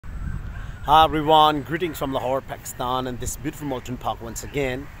Hi everyone, greetings from Lahore, Pakistan, and this beautiful mountain park once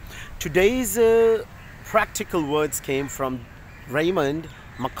again. Today's practical words came from Raymond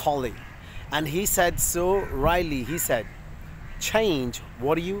Mccauley, and he said so wryly. He said, change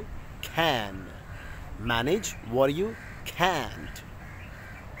what you can, manage what you can't.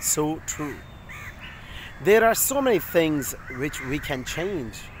 So true. There are so many things which we can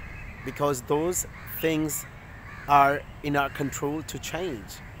change because those things are in our control to change,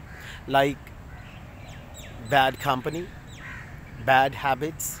 like bad company, bad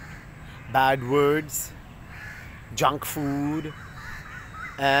habits, bad words, junk food,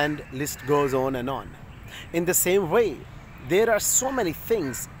 and list goes on and on. In the same way, there are so many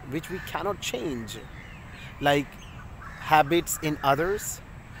things which we cannot change, like habits in others,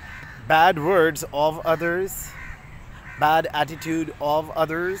 bad words of others, bad attitude of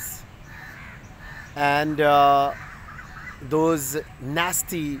others, and those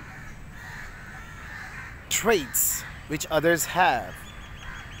nasty traits which others have.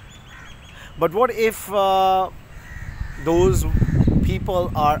 But what if those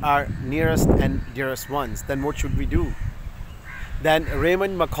people are our nearest and dearest ones? Then what should we do? Then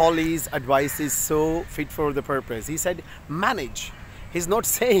Raymond Mccauley's advice is so fit for the purpose. He said, manage. He's not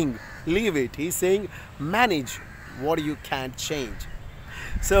saying leave it. He's saying manage what you can't change.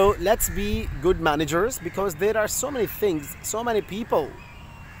 So let's be good managers, because there are so many things, so many people,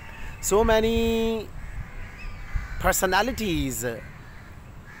 so many personalities.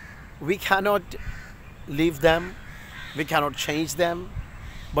 We cannot leave them, we cannot change them,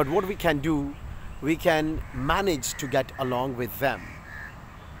 but what we can do, we can manage to get along with them.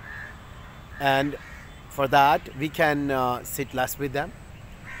 And for that, we can sit less with them.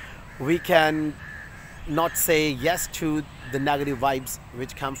 We can not say yes to the negative vibes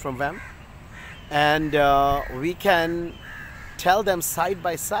which come from them. And we can tell them side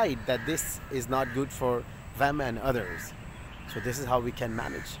by side that this is not good for them and others. So this is how we can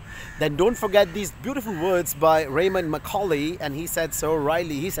manage. Then don't forget these beautiful words by Raymond Mccauley, and he said so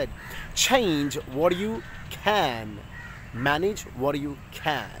wryly. He said, change what you can, manage what you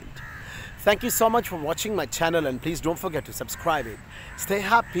can't. Thank you so much for watching my channel, and please don't forget to subscribe it. Stay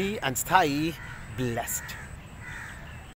happy and stay blessed.